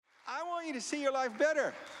want you to see your life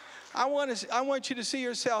better. I want you to see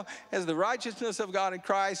yourself as the righteousness of God in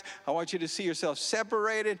Christ. I want you to see yourself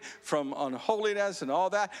separated from unholiness and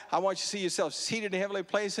all that. I want you to see yourself seated in heavenly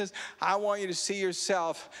places. I want you to see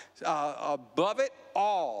yourself above it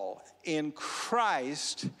all in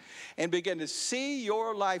Christ and begin to see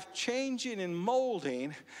your life changing and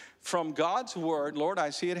molding from God's word. Lord,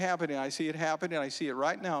 I see it happening. I see it happening. I see it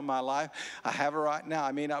right now in my life. I have it right now.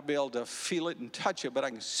 I may not be able to feel it and touch it, but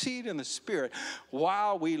I can see it in the spirit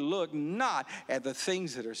while we look not at the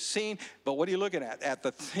things that are seen, but what are you looking at? At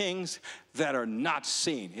the things that are not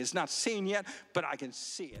seen. It's not seen yet, but I can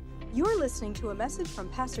see it. You're listening to a message from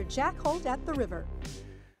Pastor Jack Holt at The River.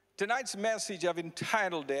 Tonight's message, I've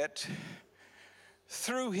entitled it,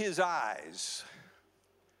 Through His Eyes.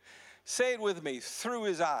 Say it with me, through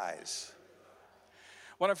His eyes.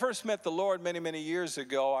 When I first met the Lord many, many years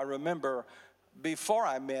ago, I remember before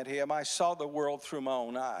I met Him, I saw the world through my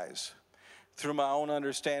own eyes, through my own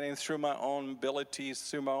understanding, through my own abilities,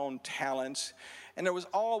 through my own talents. And there was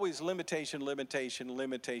always limitation,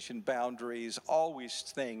 boundaries, always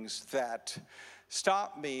things that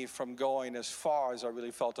stopped me from going as far as I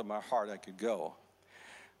really felt in my heart I could go.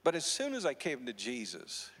 But as soon as I came to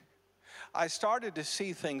Jesus, I started to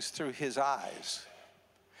see things through His eyes.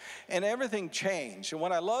 And everything changed. And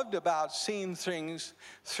what I loved about seeing things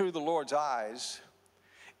through the Lord's eyes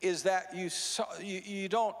is that you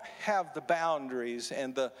don't have the boundaries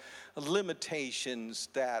and the limitations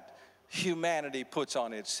that humanity puts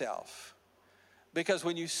on itself. Because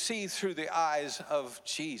when you see through the eyes of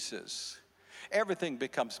Jesus, everything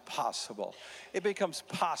becomes possible. It becomes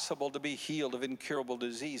possible to be healed of incurable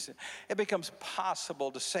disease. It becomes possible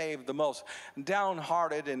to save the most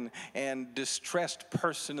downhearted and distressed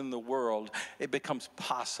person in the world. It becomes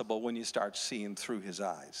possible when you start seeing through His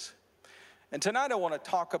eyes. And tonight I want to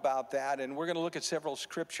talk about that, and we're going to look at several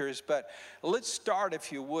scriptures, but let's start,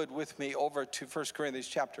 if you would, with me over to 1 Corinthians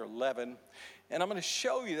chapter 11. And I'm going to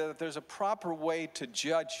show you that there's a proper way to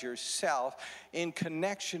judge yourself in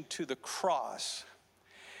connection to the cross.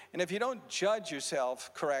 And if you don't judge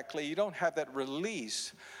yourself correctly, you don't have that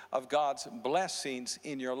release of God's blessings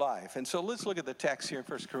in your life. And so let's look at the text here in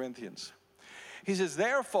 1 Corinthians. He says,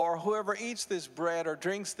 therefore, whoever eats this bread or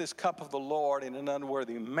drinks this cup of the Lord in an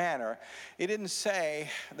unworthy manner, it didn't say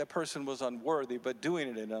the person was unworthy, but doing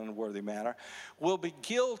it in an unworthy manner, will be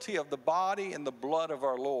guilty of the body and the blood of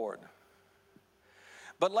our Lord.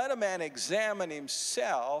 But let a man examine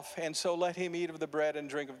himself, and so let him eat of the bread and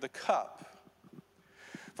drink of the cup.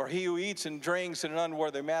 For he who eats and drinks in an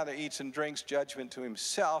unworthy manner eats and drinks judgment to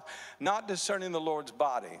himself, not discerning the Lord's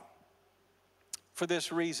body. For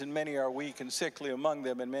this reason, many are weak and sickly among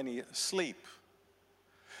them, and many sleep.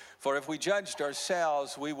 For if we judged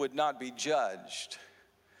ourselves, we would not be judged.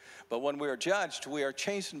 But when we are judged, we are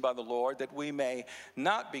chastened by the Lord, that we may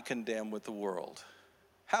not be condemned with the world.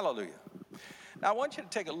 Hallelujah. Now, I want you to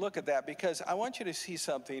take a look at that, because I want you to see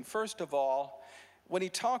something. First of all, when he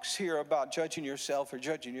talks here about judging yourself or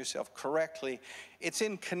judging yourself correctly, it's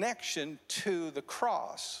in connection to the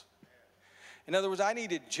cross. In other words, I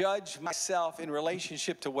need to judge myself in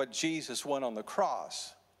relationship to what Jesus went on the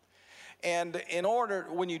cross. And in order,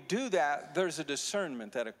 when you do that, there's a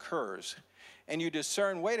discernment that occurs. And you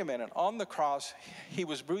discern, wait a minute, on the cross, He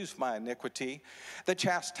was bruised for my iniquity. The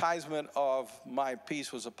chastisement of my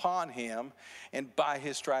peace was upon Him, and by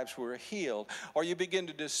His stripes we were healed. Or you begin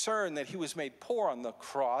to discern that He was made poor on the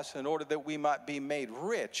cross in order that we might be made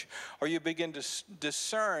rich. Or you begin to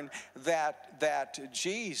discern that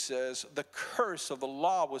Jesus, the curse of the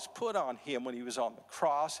law was put on Him when He was on the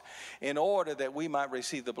cross in order that we might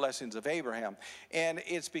receive the blessings of Abraham. And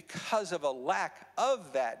it's because of a lack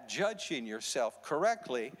of that judging yourself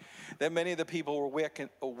correctly that many of the people were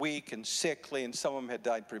weak and sickly, and some of them had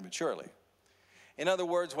died prematurely. In other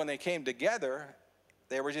words, when they came together,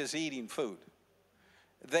 they were just eating food.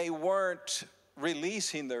 They weren't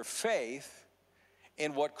releasing their faith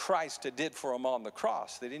in what Christ did for them on the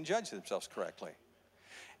cross. They didn't judge themselves correctly.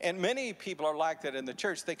 And many people are like that in the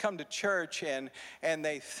church. They come to church and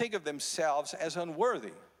they think of themselves as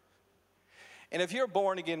unworthy. And if you're a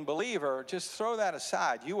born-again believer, just throw that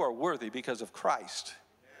aside. You are worthy because of Christ.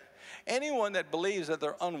 Anyone that believes that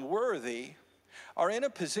they're unworthy are in a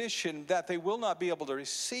position that they will not be able to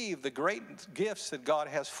receive the great gifts that God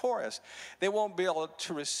has for us. They won't be able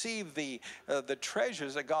to receive the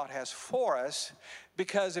treasures that God has for us,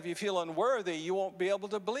 because if you feel unworthy, you won't be able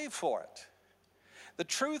to believe for it. The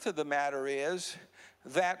truth of the matter is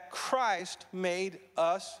that Christ made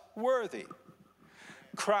us worthy.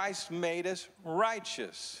 Christ made us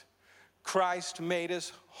righteous. Christ made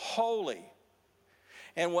us holy.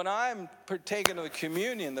 And when I'm partaking of the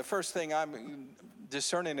communion, the first thing I'm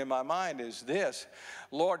discerning in my mind is this: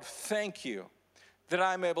 Lord, thank you that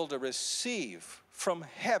I'm able to receive from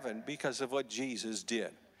heaven because of what Jesus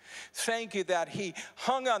did. Thank you that he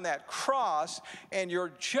hung on that cross and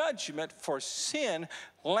your judgment for sin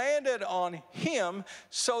landed on him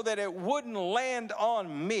so that it wouldn't land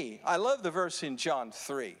on me. I love the verse in John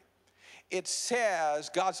 3. It says,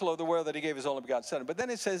 God so loved the world that he gave his only begotten Son. But then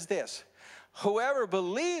it says this: whoever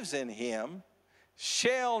believes in him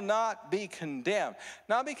shall not be condemned.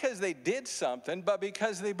 Not because they did something, but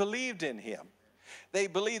because they believed in him. They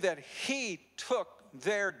believed that he took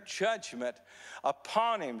their judgment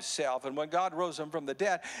upon himself. And when God rose him from the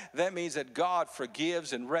dead, that means that God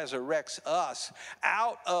forgives and resurrects us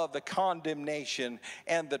out of the condemnation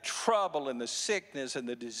and the trouble and the sickness and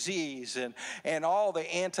the disease and all the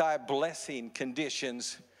anti-blessing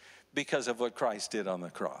conditions because of what Christ did on the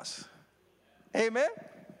cross. Amen?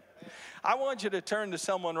 I want you to turn to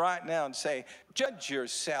someone right now and say, judge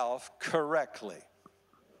yourself correctly.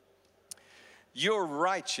 You're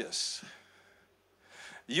righteous.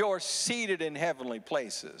 You're seated in heavenly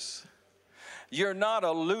places. You're not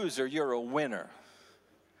a loser, you're a winner.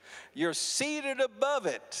 You're seated above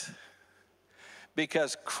it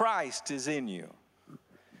because Christ is in you.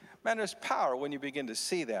 Man, there's power when you begin to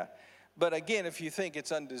see that. But again, if you think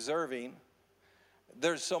it's undeserving,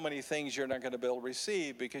 there's so many things you're not going to be able to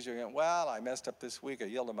receive because you're going, well, I messed up this week. I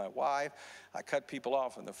yelled at my wife. I cut people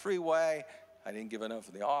off on the freeway. I didn't give enough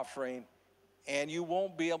of the offering. And you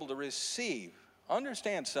won't be able to receive.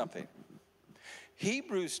 Understand something.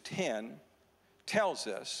 Hebrews 10 tells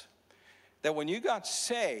us that when you got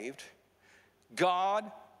saved,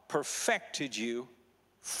 God perfected you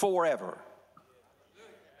forever.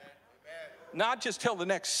 Not just till the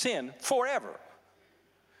next sin, forever.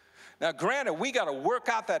 Now, granted, we got to work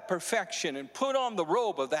out that perfection and put on the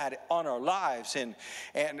robe of that on our lives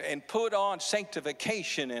and put on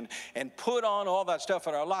sanctification and put on all that stuff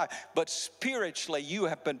in our life. But spiritually, you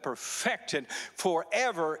have been perfected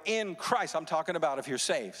forever in Christ. I'm talking about if you're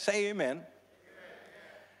saved. Say amen.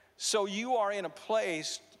 So you are in a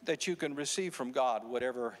place that you can receive from God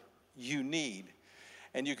whatever you need.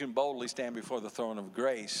 And you can boldly stand before the throne of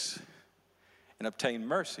grace and obtain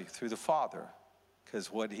mercy through the Father. Because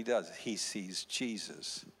what he does, he sees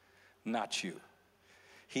Jesus, not you.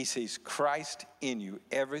 He sees Christ in you.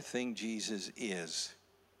 Everything Jesus is,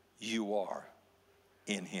 you are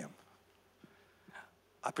in him.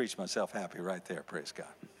 I preach myself happy right there, praise God.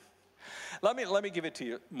 Let me give it to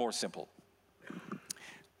you more simple.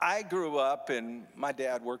 I grew up and my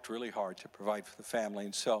dad worked really hard to provide for the family.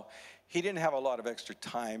 And so he didn't have a lot of extra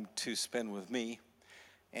time to spend with me.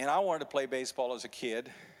 And I wanted to play baseball as a kid.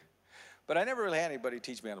 But I never really had anybody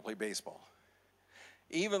teach me how to play baseball,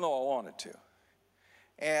 even though I wanted to.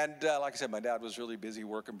 And like I said, my dad was really busy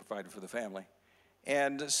working, providing for the family.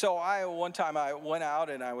 And so one time I went out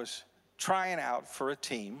and I was trying out for a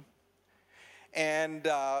team. And,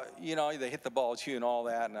 they hit the ball at you and all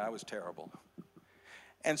that, and I was terrible.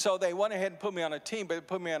 And so they went ahead and put me on a team, but they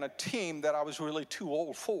put me on a team that I was really too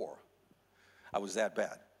old for. I was that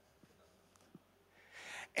bad.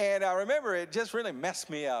 And I remember it just really messed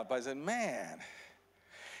me up. I said, man.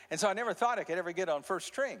 And so I never thought I could ever get on first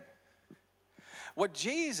string. What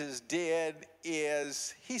Jesus did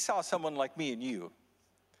is he saw someone like me and you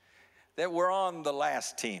that were on the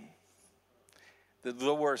last team,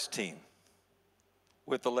 the worst team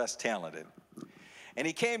with the less talented. And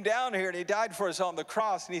he came down here and he died for us on the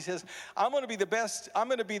cross. And he says, I'm going to be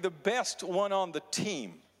the best one on the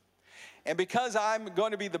team. And because I'm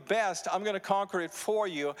going to be the best, I'm going to conquer it for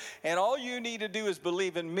you. And all you need to do is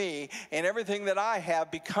believe in me, and everything that I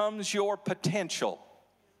have becomes your potential.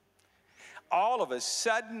 All of a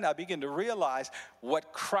sudden, I begin to realize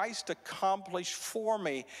what Christ accomplished for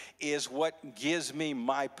me is what gives me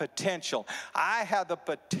my potential. I have the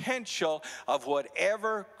potential of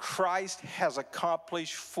whatever Christ has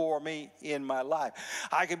accomplished for me in my life.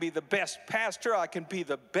 I can be the best pastor. I can be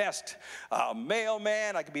the best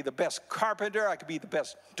mailman. I can be the best carpenter. I can be the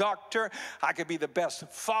best doctor. I can be the best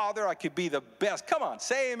father. I could be the best. Come on,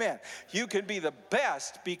 say amen. You can be the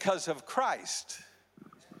best because of Christ.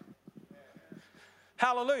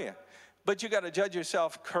 Hallelujah. But you got to judge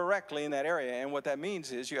yourself correctly in that area. And what that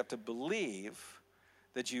means is you have to believe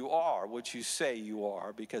that you are what you say you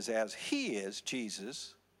are, because as he is,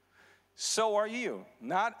 Jesus, so are you.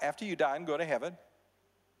 Not after you die and go to heaven.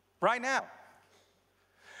 Right now.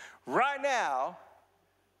 Right now,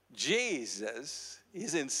 Jesus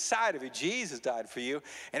is inside of you. Jesus died for you.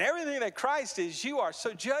 And everything that Christ is, you are.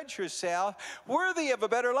 So judge yourself worthy of a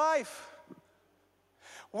better life.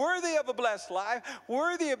 worthy of a blessed life,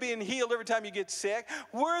 worthy of being healed every time you get sick,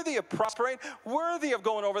 worthy of prospering, worthy of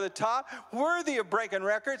going over the top, worthy of breaking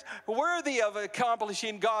records, worthy of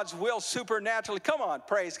accomplishing God's will supernaturally. Come on,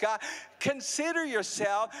 praise God. Consider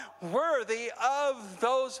yourself worthy of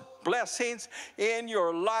those blessings in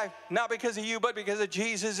your life, not because of you, but because of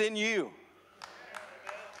Jesus in you.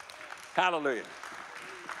 Hallelujah.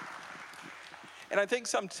 And I think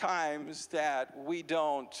sometimes that we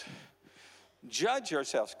don't judge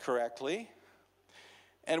ourselves correctly,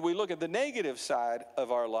 and we look at the negative side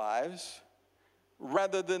of our lives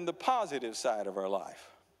rather than the positive side of our life.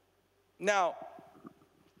 Now,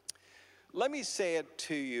 let me say it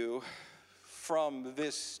to you from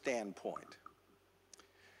this standpoint.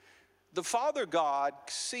 The Father God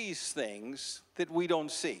sees things that we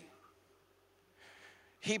don't see.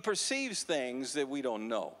 He perceives things that we don't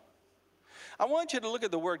know. I want you to look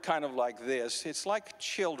at the word kind of like this. It's like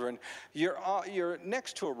children. You're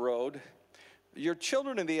next to a road. Your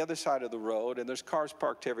children on the other side of the road, and there's cars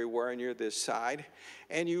parked everywhere, and you're this side.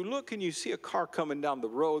 And you look and you see a car coming down the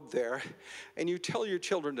road there, and you tell your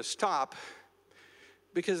children to stop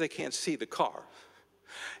because they can't see the car.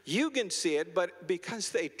 You can see it, but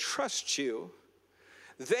because they trust you,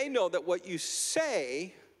 they know that what you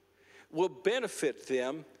say will benefit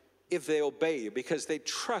them if they obey you because they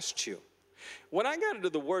trust you. When I got into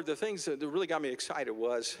the Word, the things that really got me excited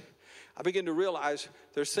was I began to realize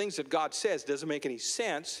there's things that God says doesn't make any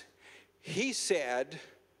sense. He said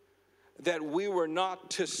that we were not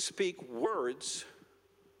to speak words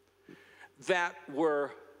that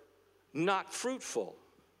were not fruitful.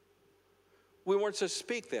 We weren't to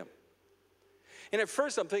speak them. And at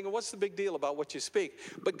first I'm thinking, what's the big deal about what you speak?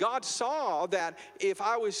 But God saw that if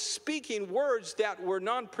I was speaking words that were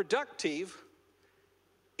non-productive,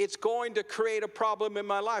 it's going to create a problem in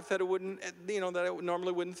my life that that I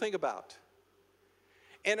normally wouldn't think about.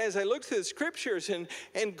 And as I looked through the scriptures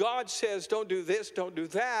and God says, don't do this, don't do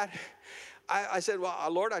that, I said, well,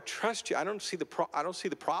 Lord, I trust you. I don't see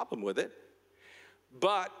the problem with it.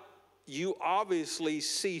 But you obviously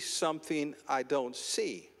see something I don't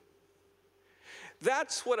see.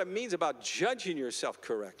 That's what it means about judging yourself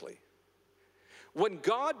correctly. When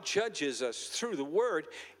God judges us through the Word,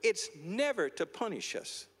 it's never to punish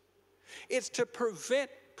us. It's to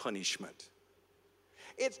prevent punishment.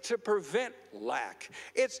 It's to prevent lack.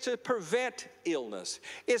 It's to prevent illness.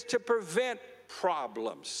 It's to prevent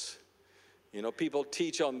problems. You know, people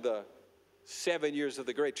teach on the 7 years of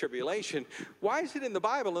the Great Tribulation. Why is it in the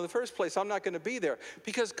Bible in the first place? I'm not going to be there.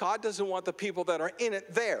 Because God doesn't want the people that are in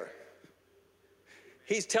it there.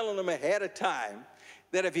 He's telling them ahead of time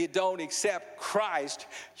that if you don't accept Christ,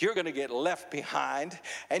 you're going to get left behind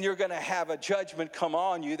and you're going to have a judgment come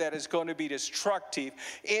on you that is going to be destructive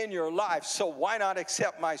in your life. So why not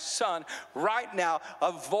accept my Son right now?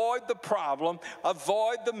 Avoid the problem,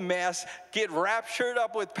 avoid the mess, get raptured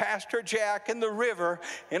up with Pastor Jack in the river,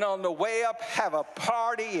 and on the way up have a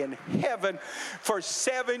party in heaven for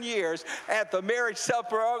 7 years at the marriage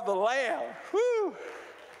supper of the Lamb. Woo!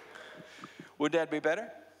 Would that be better?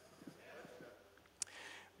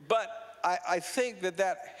 But I think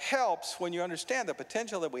that helps when you understand the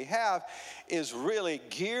potential that we have is really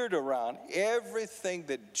geared around everything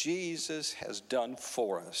that Jesus has done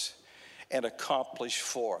for us and accomplished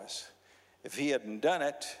for us. If he hadn't done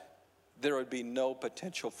it, there would be no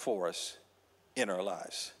potential for us in our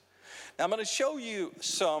lives. Now I'm going to show you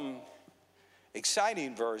some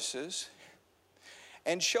exciting verses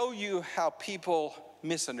and show you how people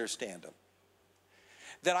misunderstand them,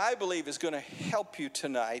 that I believe is going to help you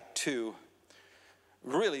tonight to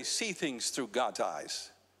really see things through God's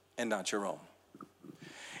eyes and not your own.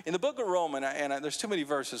 In the book of Romans, and there's too many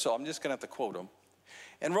verses, so I'm just going to have to quote them.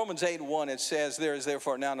 In Romans 8:1, it says, there is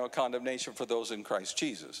therefore now no condemnation for those in Christ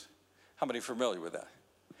Jesus. How many are familiar with that?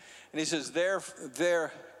 And he says,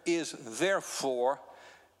 there is therefore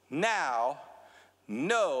now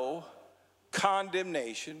no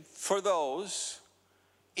condemnation for those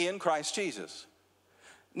in Christ Jesus.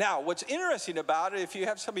 Now, what's interesting about it, if you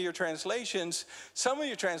have some of your translations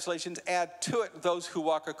add to it those who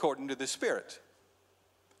walk according to the Spirit.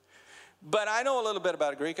 But I know a little bit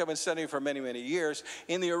about Greek. I've been studying for many, many years.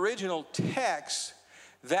 In the original text,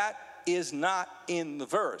 that is not in the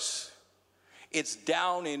verse. It's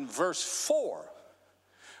down in verse 4,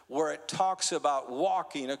 where it talks about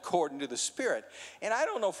walking according to the Spirit. And I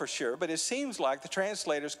don't know for sure, but it seems like the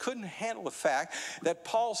translators couldn't handle the fact that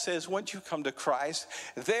Paul says once you come to Christ,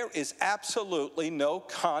 there is absolutely no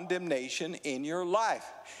condemnation in your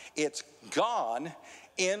life. It's gone,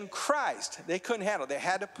 in Christ. They couldn't handle it. They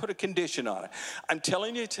had to put a condition on it. I'm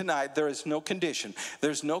telling you tonight, there is no condition.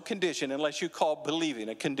 There's no condition unless you call believing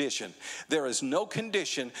a condition. There is no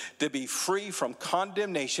condition to be free from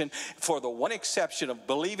condemnation, for the one exception of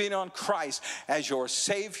believing on Christ as your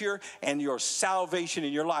Savior and your salvation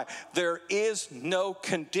in your life. There is no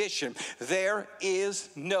condition. There is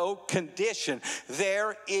no condition.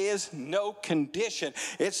 There is no condition.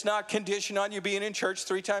 It's not conditioned on you being in church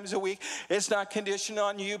 3 times a week. It's not conditioned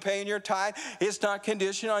on you paying your tithe. It's not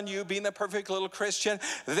conditioned on you being the perfect little Christian.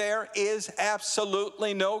 There is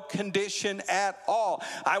absolutely no condition at all.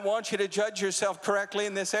 I want you to judge yourself correctly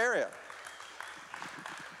in this area.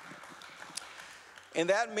 And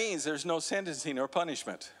that means there's no sentencing or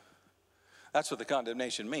punishment. That's what the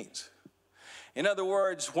condemnation means. In other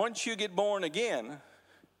words, once you get born again,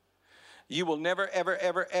 you will never, ever,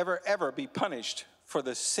 ever, ever, ever be punished for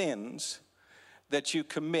the sins that you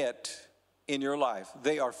commit in your life.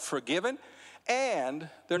 They are forgiven, and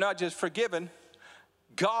they're not just forgiven,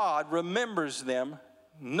 God remembers them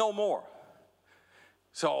no more.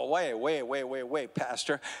 So wait,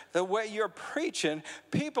 Pastor. The way you're preaching,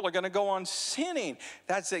 people are going to go on sinning.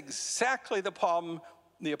 That's exactly the problem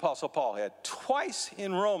the Apostle Paul had. Twice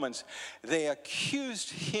in Romans, they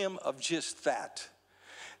accused him of just that.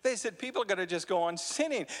 They said people are going to just go on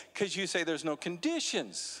sinning because you say there's no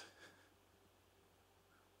conditions.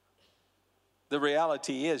 The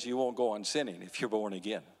reality is you won't go on sinning if you're born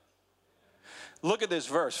again. Look at this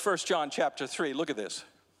verse, 1 John chapter 3. Look at this.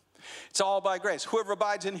 It's all by grace. Whoever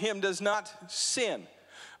abides in him does not sin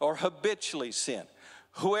or habitually sin.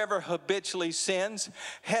 Whoever habitually sins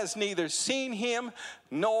has neither seen him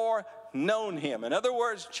nor known him. In other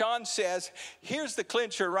words, John says, here's the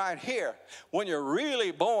clincher right here. When you're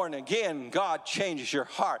really born again, God changes your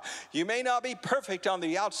heart. You may not be perfect on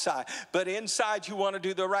the outside, but inside you want to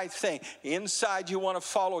do the right thing. Inside you want to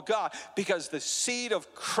follow God because the seed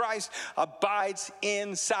of Christ abides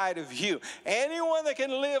inside of you. Anyone that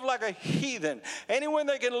can live like a heathen, anyone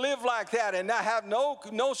that can live like that and not have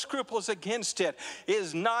no scruples against it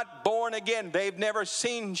is not born again. They've never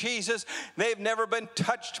seen Jesus. They've never been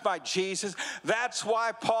touched by Jesus. That's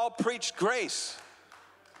why Paul preached grace.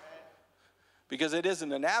 Because it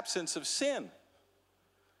isn't an absence of sin.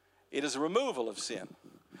 It is a removal of sin.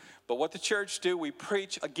 But what the church do, we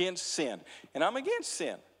preach against sin. And I'm against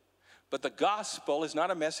sin. But the gospel is not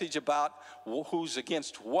a message about who's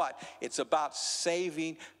against what. It's about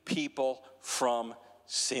saving people from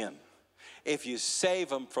sin. If you save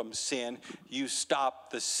them from sin, you stop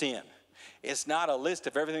the sin. It's not a list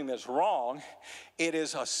of everything that's wrong. It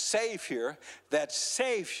is a Savior that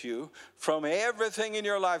saves you from everything in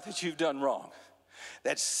your life that you've done wrong.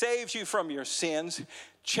 That saves you from your sins,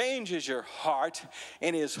 changes your heart,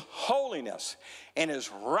 and His holiness and His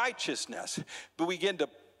righteousness begin to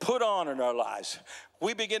put on in our lives.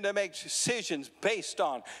 We begin to make decisions based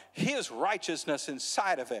on His righteousness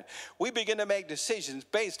inside of it. We begin to make decisions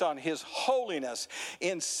based on His holiness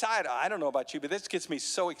inside. I don't know about you, but this gets me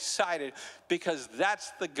so excited because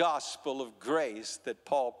that's the gospel of grace that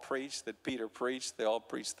Paul preached, that Peter preached. They all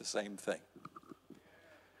preach the same thing.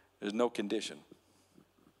 There's no condition.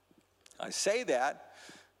 I say that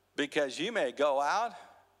because you may go out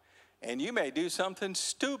and you may do something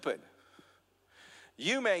stupid.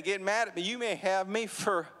 You may get mad at me. You may have me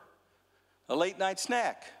for a late night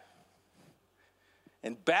snack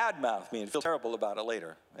and badmouth me and feel terrible about it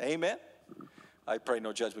later. Amen? I pray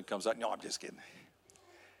no judgment comes out. No, I'm just kidding.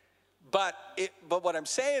 But what I'm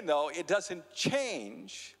saying, though, it doesn't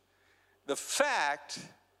change the fact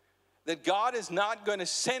that God is not going to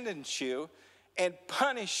sentence you and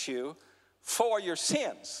punish you for your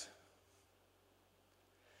sins.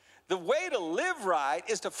 The way to live right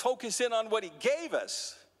is to focus in on what He gave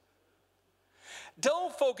us.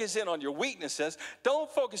 Don't focus in on your weaknesses. Don't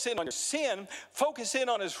focus in on your sin. Focus in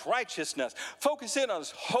on His righteousness. Focus in on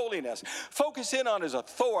His holiness. Focus in on His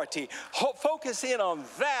authority. Focus in on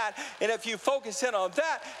that. And if you focus in on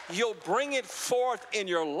that, you'll bring it forth in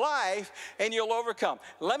your life and you'll overcome.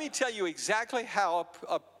 Let me tell you exactly how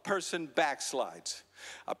a person backslides.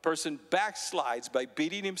 A person backslides by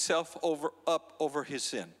beating himself up over his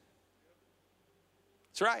sin.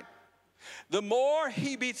 That's right. The more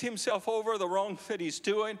he beats himself over the wrong that he's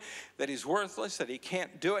doing, that he's worthless, that he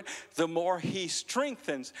can't do it, the more he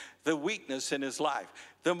strengthens the weakness in his life.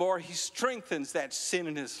 The more he strengthens that sin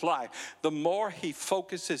in his life, the more he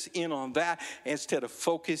focuses in on that instead of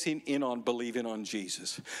focusing in on believing on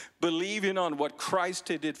Jesus. Believing on what Christ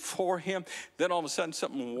did for him, then all of a sudden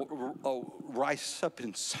something rises up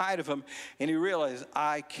inside of him and he realizes,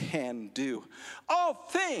 I can do all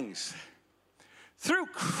things through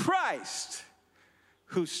Christ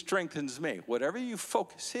who strengthens me. Whatever you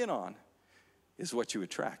focus in on is what you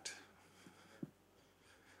attract.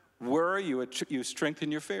 Where you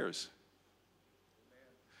strengthen your fears.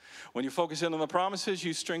 When you focus in on the promises,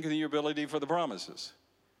 you strengthen your ability for the promises.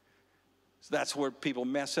 So that's where people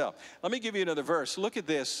mess up. Let me give you another verse. Look at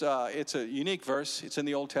this. It's a unique verse. It's in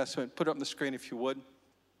the Old Testament. Put it up on the screen if you would.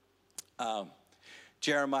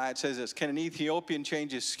 Jeremiah, it says this, can an Ethiopian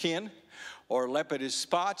change his skin or a leopard his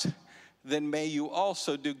spots? Then may you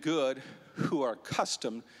also do good who are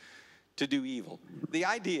accustomed to do evil. The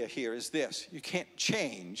idea here is this. You can't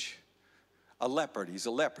change a leopard. He's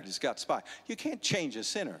a leopard. He's got spots. You can't change a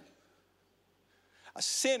sinner. A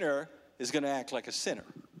sinner is going to act like a sinner.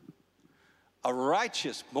 A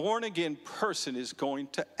righteous, born-again person is going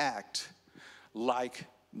to act like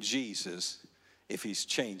Jesus if he's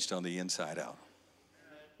changed on the inside out.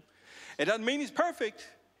 It doesn't mean he's perfect.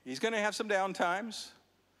 He's going to have some down times.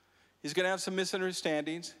 He's going to have some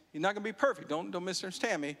misunderstandings. He's not going to be perfect. Don't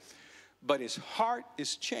misunderstand me. But his heart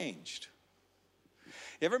is changed.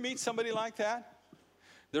 You ever meet somebody like that?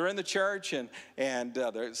 They're in the church and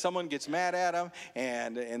someone gets mad at them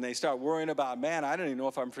and they start worrying about, man, I don't even know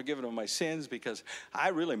if I'm forgiven of my sins because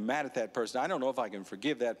I'm really mad at that person. I don't know if I can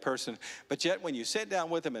forgive that person. But yet when you sit down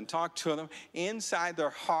with them and talk to them, inside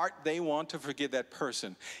their heart, they want to forgive that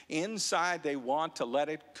person. Inside, they want to let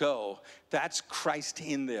it go. That's Christ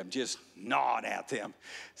in them, just gnawing at them,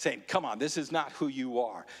 saying, come on, this is not who you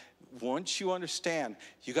are. Once you understand,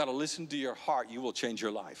 you got to listen to your heart, you will change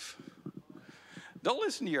your life. Don't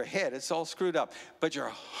listen to your head. It's all screwed up. But your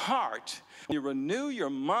heart, when you renew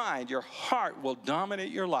your mind, your heart will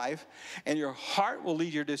dominate your life, and your heart will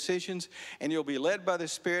lead your decisions, and you'll be led by the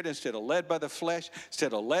Spirit instead of led by the flesh,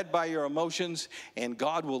 instead of led by your emotions, and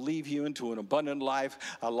God will lead you into an abundant life,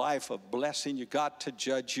 a life of blessing. You got to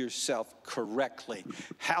judge yourself correctly.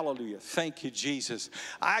 Hallelujah. Thank you, Jesus.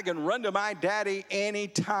 I can run to my daddy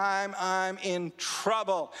anytime I'm in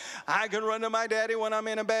trouble. I can run to my daddy when I'm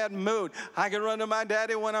in a bad mood. I can run to my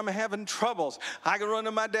daddy when I'm having troubles. I can run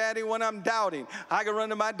to my daddy when I'm doubting. I can run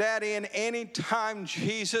to my daddy, and any time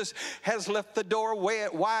Jesus has left the door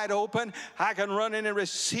wide open, I can run in and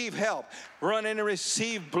receive help, run in and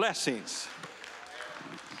receive blessings.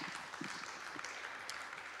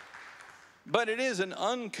 But it is an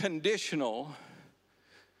unconditional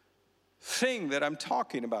thing that I'm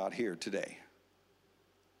talking about here today.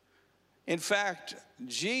 In fact,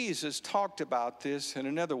 Jesus talked about this in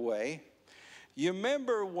another way. You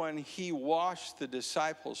remember when he washed the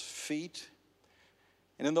disciples' feet?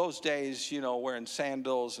 And in those days, wearing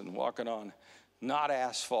sandals and walking on not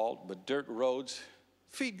asphalt, but dirt roads,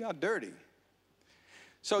 feet got dirty.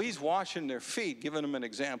 So he's washing their feet, giving them an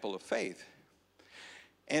example of faith.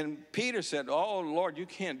 And Peter said, oh, Lord, you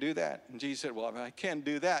can't do that. And Jesus said, well, if I can't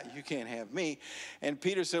do that, you can't have me. And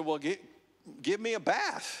Peter said, well, give me a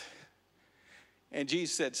bath. And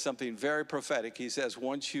Jesus said something very prophetic. He says,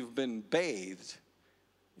 once you've been bathed,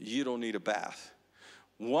 you don't need a bath.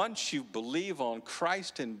 Once you believe on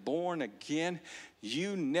Christ and born again,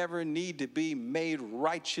 you never need to be made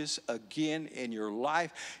righteous again in your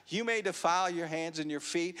life. You may defile your hands and your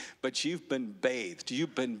feet, but you've been bathed.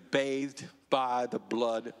 You've been bathed by the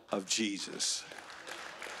blood of Jesus.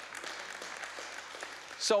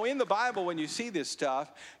 So in the Bible, when you see this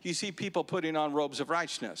stuff, you see people putting on robes of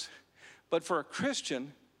righteousness. But for a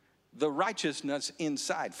Christian, the righteousness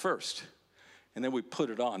inside first, and then we put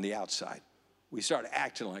it on the outside. We start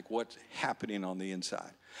acting like what's happening on the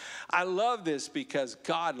inside. I love this because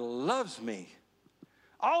God loves me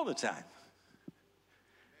all the time.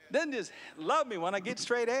 Doesn't just love me when I get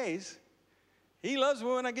straight A's. He loves me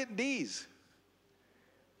when I get D's.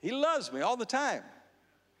 He loves me all the time.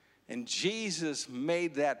 And Jesus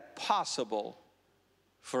made that possible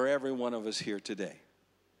for every one of us here today.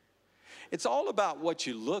 It's all about what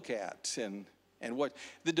you look at and what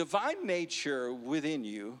the divine nature within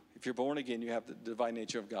you, if you're born again, you have the divine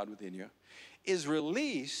nature of God within you, is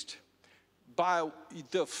released by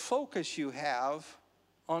the focus you have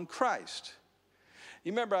on Christ.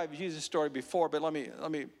 You remember I've used this story before, but let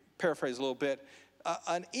me paraphrase a little bit.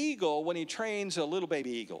 An eagle, when he trains a little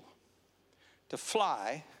baby eagle to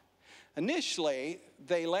fly, initially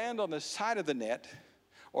they land on the side of the net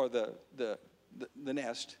or the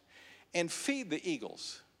nest and feed the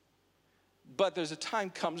eagles. But there's a time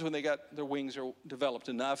comes when their wings are developed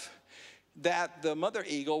enough that the mother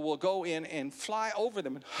eagle will go in and fly over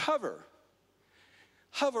them and hover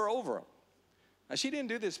over them. Now, she didn't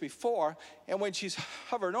do this before, and when she's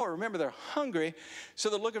hovering over, remember, they're hungry, so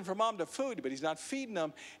they're looking for mom to food, but he's not feeding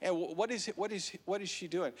them. And what is she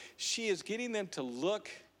doing? She is getting them to look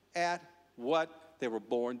at what they were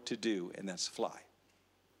born to do, and that's fly.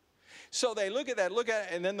 So they look at it,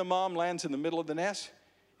 and then the mom lands in the middle of the nest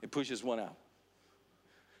and pushes one out.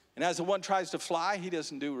 And as the one tries to fly, he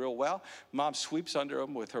doesn't do real well. Mom sweeps under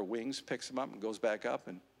him with her wings, picks him up, and goes back up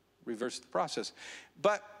and reverses the process.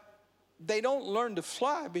 But they don't learn to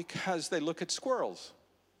fly because they look at squirrels.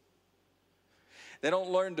 They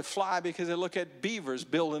don't learn to fly because they look at beavers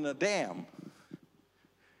building a dam.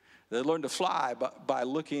 They learn to fly by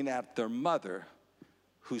looking at their mother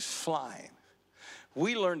who's flying.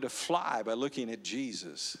 We learn to fly by looking at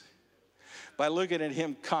Jesus, by looking at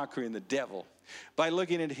him conquering the devil, by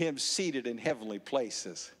looking at him seated in heavenly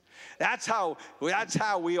places. That's how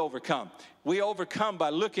we overcome. We overcome by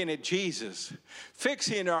looking at Jesus,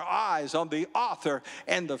 fixing our eyes on the author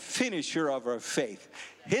and the finisher of our faith.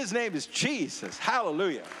 His name is Jesus.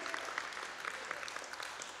 Hallelujah.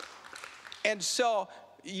 And so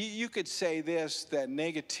you could say this, that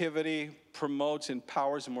negativity promotes,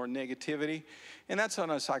 empowers more negativity, and that's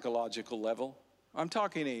on a psychological level. I'm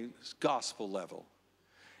talking a gospel level.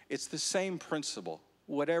 It's the same principle.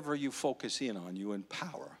 Whatever you focus in on, you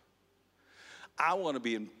empower. I want to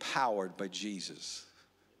be empowered by Jesus.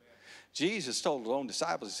 Jesus told his own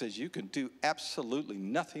disciples, he says, you can do absolutely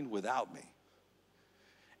nothing without me.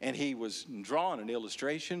 And he was drawing an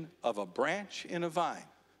illustration of a branch in a vine.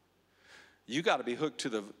 You got to be hooked to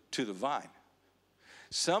the vine.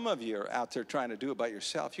 Some of you are out there trying to do it by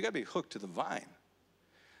yourself. You got to be hooked to the vine.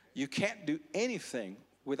 You can't do anything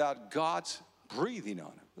without God's breathing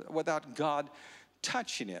on it, without God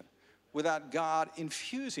touching it, without God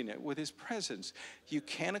infusing it with his presence. You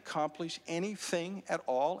can't accomplish anything at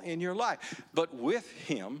all in your life. But with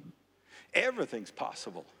him, everything's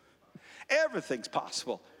possible. Everything's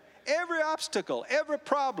possible. Every obstacle, every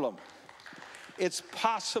problem, it's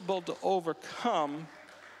possible to overcome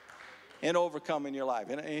and overcome in your life.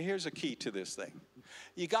 And here's a key to this thing.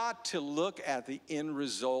 You got to look at the end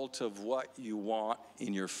result of what you want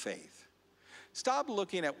in your faith. Stop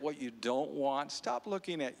looking at what you don't want. Stop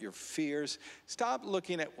looking at your fears. Stop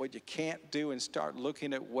looking at what you can't do and start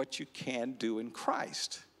looking at what you can do in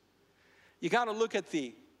Christ. You got to look at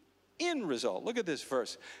the end result. Look at this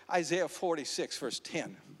verse, Isaiah 46, verse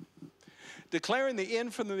 10. Declaring the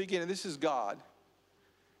end from the beginning, this is God.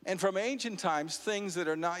 And from ancient times, things that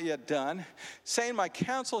are not yet done, saying, my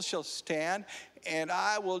counsel shall stand, and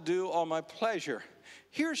I will do all my pleasure.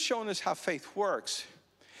 Here's showing us how faith works.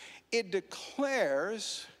 It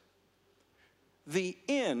declares the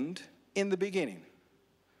end in the beginning.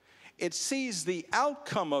 It sees the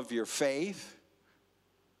outcome of your faith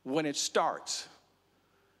when it starts.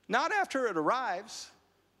 Not after it arrives.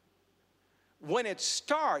 When it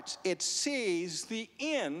starts, it sees the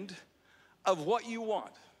end of what you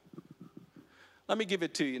want. Let me give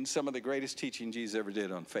it to you in some of the greatest teaching Jesus ever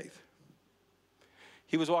did on faith.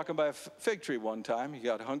 He was walking by a fig tree one time. He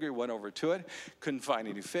got hungry, went over to it, couldn't find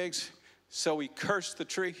any figs. So he cursed the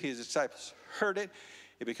tree. His disciples heard it.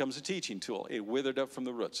 It becomes a teaching tool. It withered up from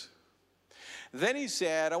the roots. Then he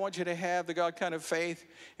said, I want you to have the God kind of faith,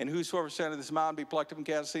 and whosoever said to this mountain be plucked up and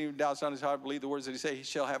cast into doubts on his heart, believe the words that he says, he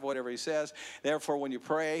shall have whatever he says. Therefore, when you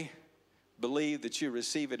pray, believe that you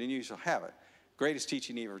receive it and you shall have it. Greatest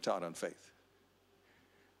teaching he ever taught on faith.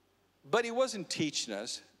 But he wasn't teaching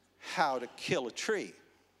us how to kill a tree.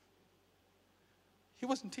 He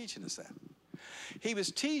wasn't teaching us that. He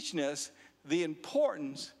was teaching us the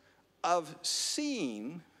importance of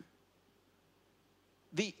seeing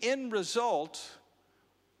the end result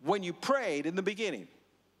when you prayed in the beginning.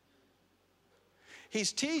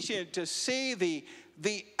 He's teaching you to see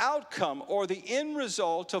the outcome or the end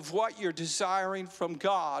result of what you're desiring from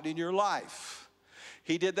God in your life.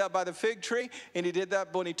 He did that by the fig tree, and he did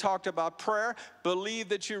that when he talked about prayer. Believe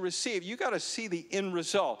that you receive. You got to see the end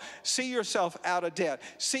result. See yourself out of debt.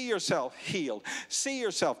 See yourself healed. See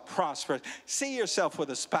yourself prosperous. See yourself with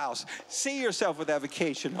a spouse. See yourself with that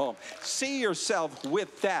vacation home. See yourself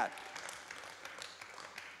with that.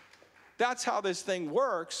 That's how this thing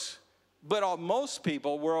works. But most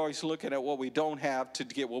people, we're always looking at what we don't have to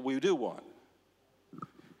get what we do want.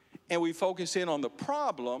 And we focus in on the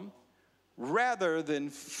problem rather than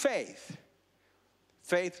faith.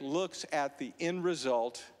 Faith looks at the end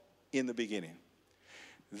result in the beginning.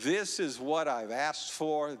 This is what I've asked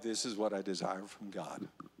for. This is what I desire from God.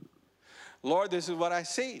 Lord, this is what I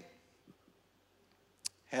see.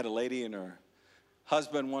 Had a lady and her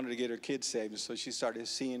husband wanted to get her kids saved, so she started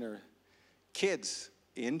seeing her kids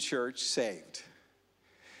in church saved.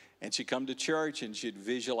 And she'd come to church and she'd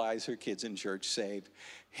visualize her kids in church saved,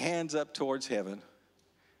 hands up towards heaven.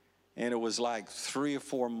 And it was like 3 or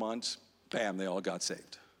 4 months, bam, they all got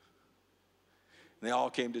saved. And they all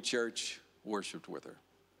came to church, worshiped with her.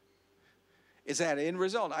 It's that end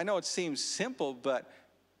result. I know it seems simple, but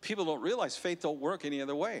people don't realize faith don't work any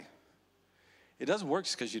other way. It doesn't work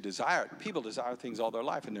just because you desire it. People desire things all their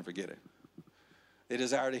life and never get it. They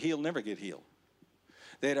desire to heal, never get healed.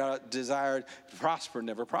 They desire to prosper,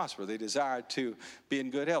 never prosper. They desire to be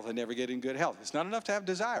in good health and never get in good health. It's not enough to have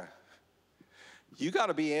desire. You got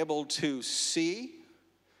to be able to see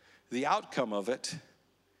the outcome of it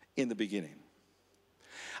in the beginning.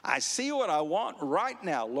 I see what I want right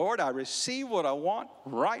now. Lord, I receive what I want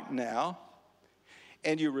right now.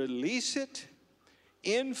 And you release it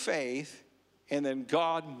in faith, and then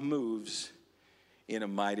God moves in a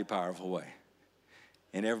mighty, powerful way.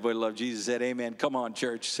 And everybody loved Jesus, said amen. Come on,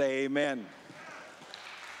 church, say amen.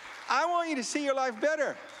 I want you to see your life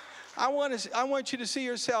better. I want you to see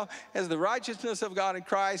yourself as the righteousness of God in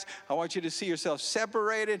Christ. I want you to see yourself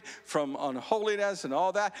separated from unholiness and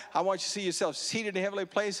all that. I want you to see yourself seated in heavenly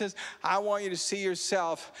places. I want you to see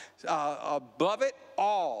yourself above it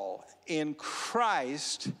all in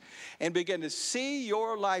Christ and begin to see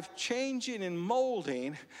your life changing and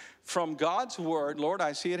molding from God's word. Lord,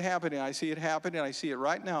 I see it happening. I see it happening. I see it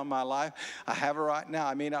right now in my life. I have it right now.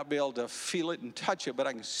 I may not be able to feel it and touch it, but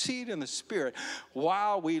I can see it in the spirit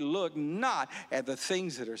while we look not at the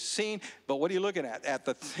things that are seen, but what are you looking at? At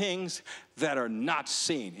the things that are not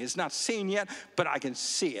seen. It's not seen yet, but I can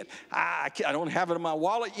see it. I don't have it in my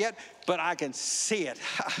wallet yet, but I can see it.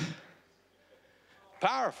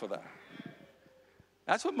 Powerful, though.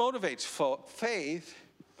 That's what motivates faith,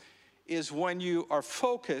 is when you are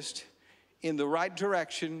focused in the right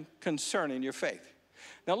direction concerning your faith.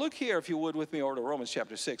 Now look here, if you would, with me over to Romans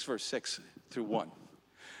chapter 6, verse 6 through 1.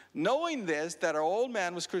 Knowing this, that our old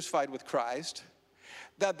man was crucified with Christ,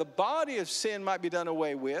 that the body of sin might be done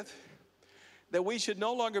away with, that we should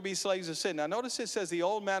no longer be slaves of sin. Now notice it says the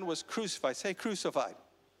old man was crucified. Say crucified.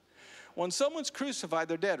 When someone's crucified,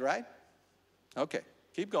 they're dead, right? Okay,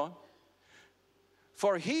 keep going.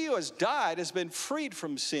 For he who has died has been freed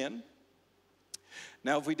from sin.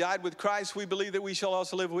 Now, if we died with Christ, we believe that we shall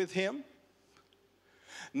also live with him.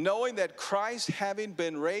 Knowing that Christ, having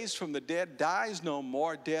been raised from the dead, dies no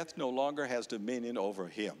more, death no longer has dominion over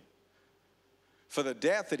him. For the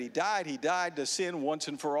death that he died to sin once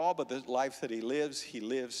and for all, but the life that he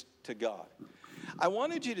lives to God. I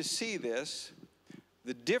wanted you to see this,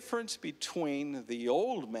 the difference between the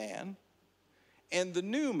old man and the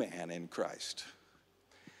new man in Christ.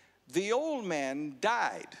 The old man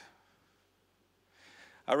died.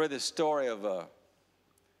 I read the story of a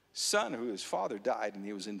son whose father died, and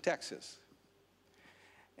he was in Texas.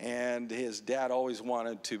 And his dad always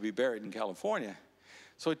wanted to be buried in California.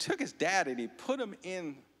 So he took his dad and he put him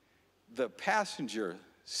in the passenger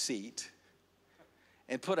seat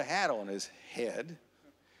and put a hat on his head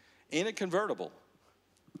in a convertible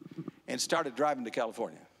and started driving to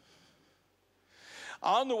California.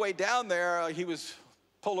 On the way down there, he was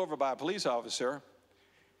pulled over by a police officer,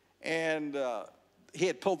 and he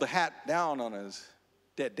had pulled the hat down on his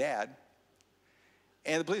dead dad,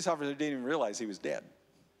 and the police officer didn't even realize he was dead.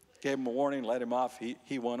 Gave him a warning, let him off,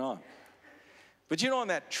 he went on. But you know, on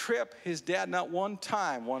that trip, his dad not one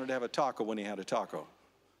time wanted to have a taco when he had a taco.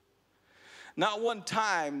 Not one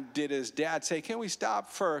time did his dad say, can we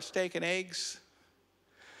stop for steak and eggs?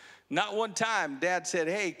 Not one time dad said,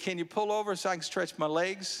 hey, can you pull over so I can stretch my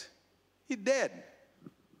legs? He's dead.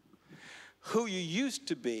 Who you used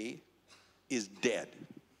to be is dead.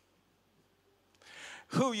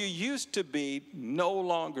 Who you used to be no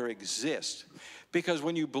longer exists. Because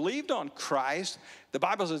when you believed on Christ, the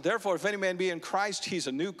Bible says, therefore, if any man be in Christ, he's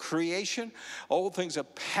a new creation. Old things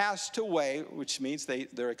have passed away, which means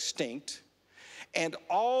they're extinct. And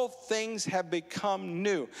all things have become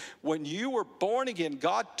new. When you were born again,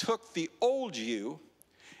 God took the old you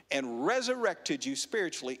and resurrected you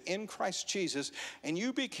spiritually in Christ Jesus, and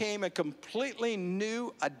you became a completely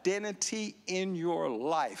new identity in your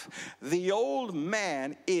life. The old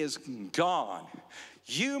man is gone.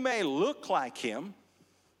 You may look like him.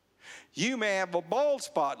 You may have a bald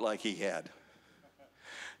spot like he had.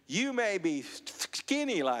 You may be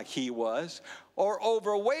skinny like he was, or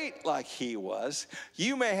overweight like he was.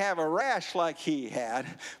 You may have a rash like he had,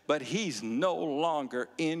 but he's no longer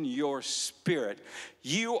in your spirit.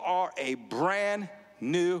 You are a brand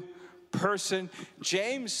new person.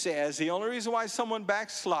 James says the only reason why someone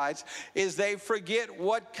backslides is they forget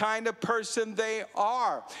what kind of person they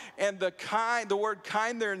are. And the word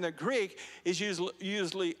kind there in the Greek is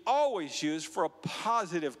usually always used for a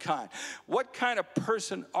positive kind. What kind of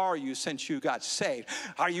person are you since you got saved?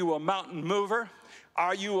 Are you a mountain mover?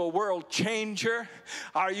 Are you a world changer?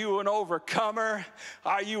 Are you an overcomer?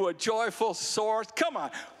 Are you a joyful source? Come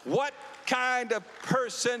on. What kind of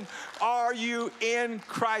person are you in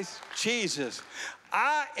Christ Jesus?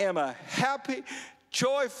 I am a happy,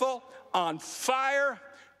 joyful, on fire,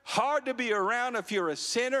 hard to be around if you're a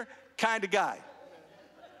sinner kind of guy.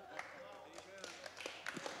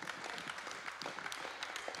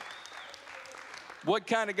 What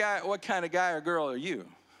kind of guy or girl are you?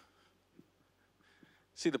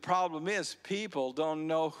 See, the problem is people don't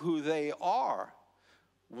know who they are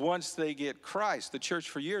once they get Christ. The church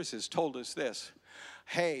for years has told us this.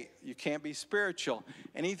 Hey, you can't be spiritual.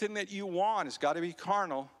 Anything that you want has got to be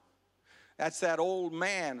carnal. That's that old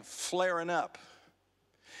man flaring up.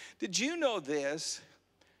 Did you know this?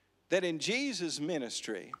 That in Jesus'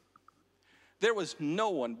 ministry, there was no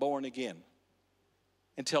one born again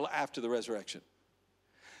until after the resurrection.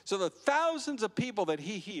 So the thousands of people that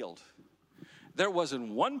he healed, there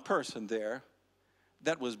wasn't one person there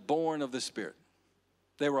that was born of the Spirit.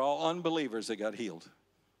 They were all unbelievers that got healed.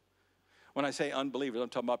 When I say unbelievers, I'm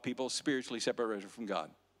talking about people spiritually separated from God.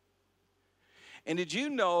 And did you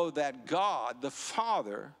know that God, the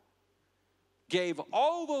Father, gave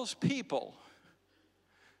all those people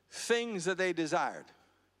things that they desired?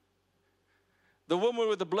 The woman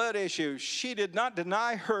with the blood issue, she did not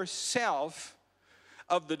deny herself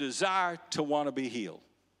of the desire to want to be healed.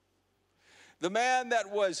 The man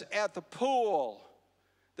that was at the pool,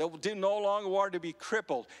 that did no longer want to be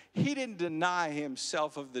crippled, he didn't deny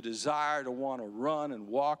himself of the desire to want to run and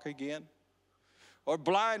walk again. Or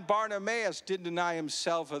blind Bartimaeus didn't deny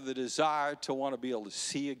himself of the desire to want to be able to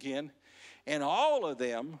see again. And all of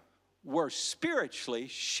them were spiritually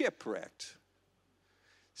shipwrecked,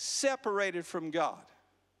 separated from God.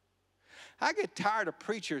 I get tired of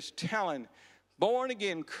preachers telling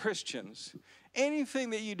born-again Christians, anything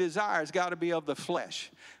that you desire has got to be of the flesh.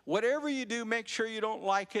 Whatever you do, make sure you don't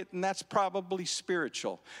like it, and that's probably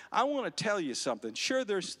spiritual. I want to tell you something. Sure,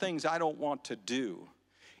 there's things I don't want to do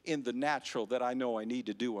in the natural that I know I need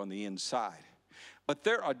to do on the inside. But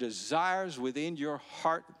there are desires within your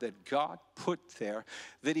heart that God put there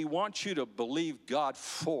that he wants you to believe God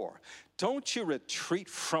for. Don't you retreat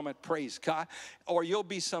from it, praise God, or you'll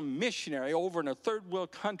be some missionary over in a third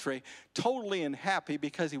world country totally unhappy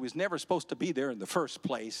because he was never supposed to be there in the first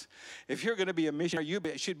place. If you're going to be a missionary, you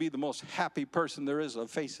should be the most happy person there is on the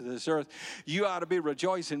face of this earth. You ought to be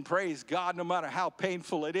rejoicing, praise God, no matter how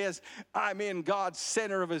painful it is. I'm in God's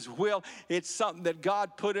center of his will. It's something that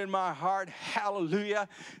God put in my heart. Hallelujah.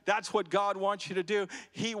 That's what God wants you to do.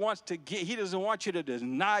 He doesn't want you to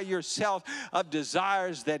deny yourself of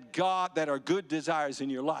desires that are good desires in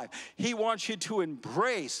your life. He wants you to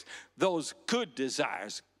embrace those good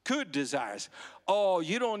desires. Good desires. Oh,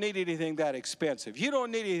 you don't need anything that expensive. You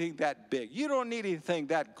don't need anything that big. You don't need anything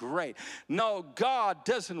that great. No, God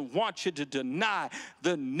doesn't want you to deny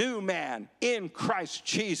the new man in Christ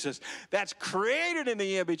Jesus that's created in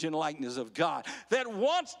the image and likeness of God, that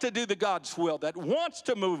wants to do the God's will, that wants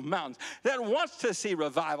to move mountains, that wants to see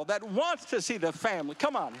revival, that wants to see the family.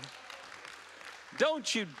 Come on.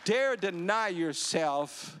 Don't you dare deny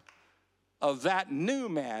yourself of that new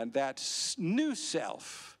man, that new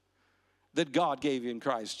self that God gave you in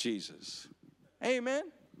Christ Jesus. Amen?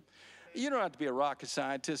 You don't have to be a rocket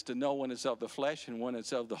scientist to know when it's of the flesh and when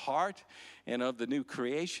it's of the heart and of the new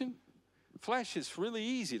creation. Flesh is really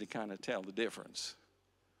easy to kind of tell the difference.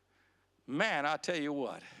 Man, I tell you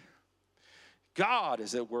what, God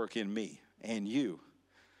is at work in me and you,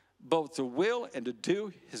 both to will and to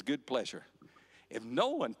do his good pleasure. If no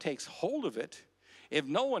one takes hold of it, if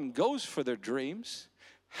no one goes for their dreams,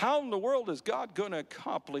 how in the world is God going to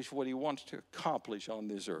accomplish what he wants to accomplish on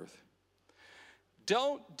this earth?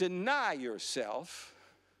 Don't deny yourself.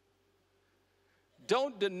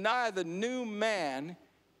 Don't deny the new man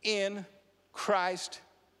in Christ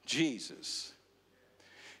Jesus.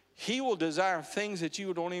 He will desire things that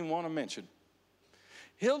you don't even want to mention.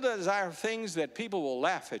 He'll desire things that people will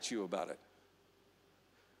laugh at you about it.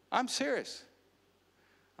 I'm serious.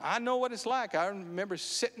 I know what it's like. I remember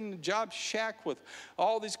sitting in a job shack with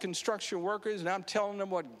all these construction workers, and I'm telling them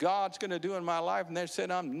what God's going to do in my life, and they're saying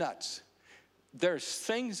I'm nuts. There's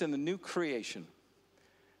things in the new creation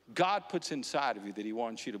God puts inside of you that he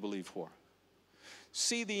wants you to believe for.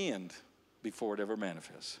 See the end before it ever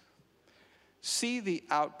manifests. See the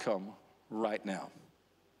outcome right now.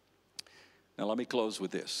 Now let me close with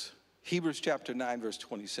this. Hebrews chapter 9, verse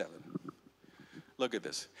 27. Look at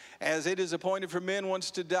this. As it is appointed for men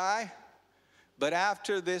once to die, but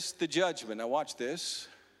after this the judgment. Now watch this.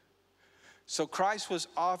 So Christ was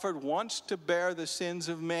offered once to bear the sins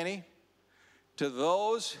of many. To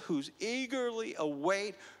those who eagerly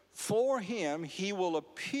await for him, he will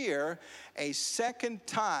appear a second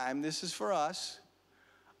time. This is for us.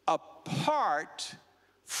 apart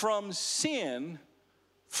from sin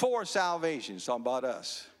for salvation. It's talking about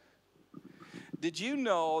us. Did you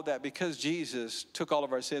know that because Jesus took all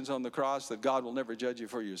of our sins on the cross, that God will never judge you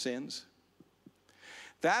for your sins?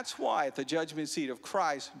 That's why at the judgment seat of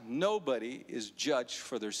Christ, nobody is judged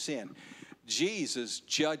for their sin. Jesus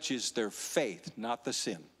judges their faith, not the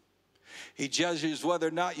sin. He judges whether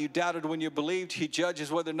or not you doubted when you believed. He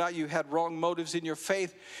judges whether or not you had wrong motives in your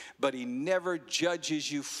faith. But he never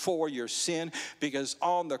judges you for your sin, because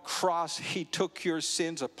on the cross, he took your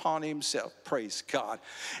sins upon himself. Praise God.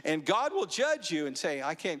 And God will judge you and say,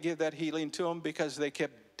 I can't give that healing to them because they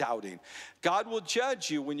kept doubting. God will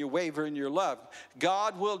judge you when you waver in your love.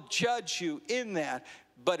 God will judge you in that,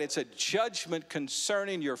 but it's a judgment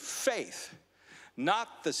concerning your faith,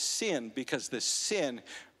 not the sin, because the sin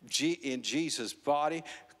in Jesus' body,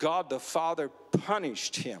 God the Father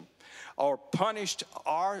punished him, or punished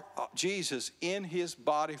our Jesus in his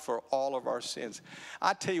body for all of our sins.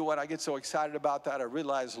 I tell you what, I get so excited about that. I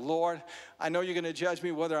realize, Lord, I know you're going to judge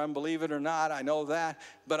me whether I'm believing or not. I know that,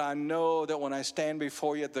 but I know that when I stand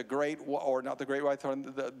before you at the great, or not the great white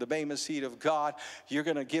throne, the bema seat of God, you're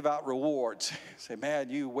going to give out rewards. Say, man,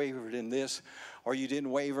 you wavered in this, or you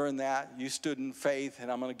didn't waver in that. You stood in faith,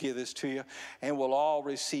 and I'm going to give this to you. And we'll all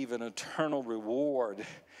receive an eternal reward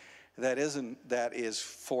that is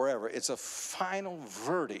forever. It's a final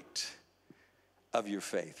verdict of your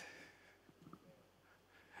faith.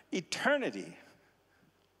 Eternity.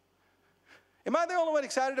 Am I the only one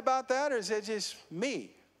excited about that, or is it just me?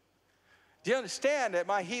 Do you understand that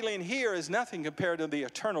my healing here is nothing compared to the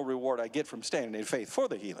eternal reward I get from standing in faith for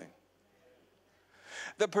the healing?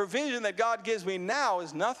 The provision that God gives me now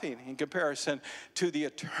is nothing in comparison to the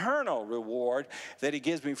eternal reward that he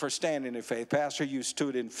gives me for standing in faith. Pastor, you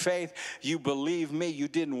stood in faith. You believed me. You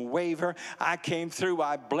didn't waver. I came through.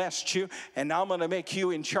 I blessed you. And now I'm going to make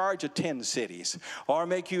you in charge of 10 cities, or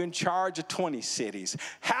make you in charge of 20 cities.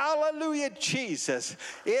 Hallelujah, Jesus.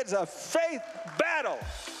 It's a faith battle.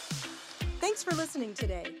 Thanks for listening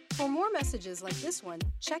today. For more messages like this one,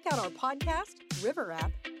 check out our podcast, River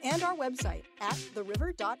app, and our website at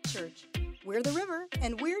theriver.church. We're the River,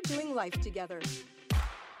 and we're doing life together.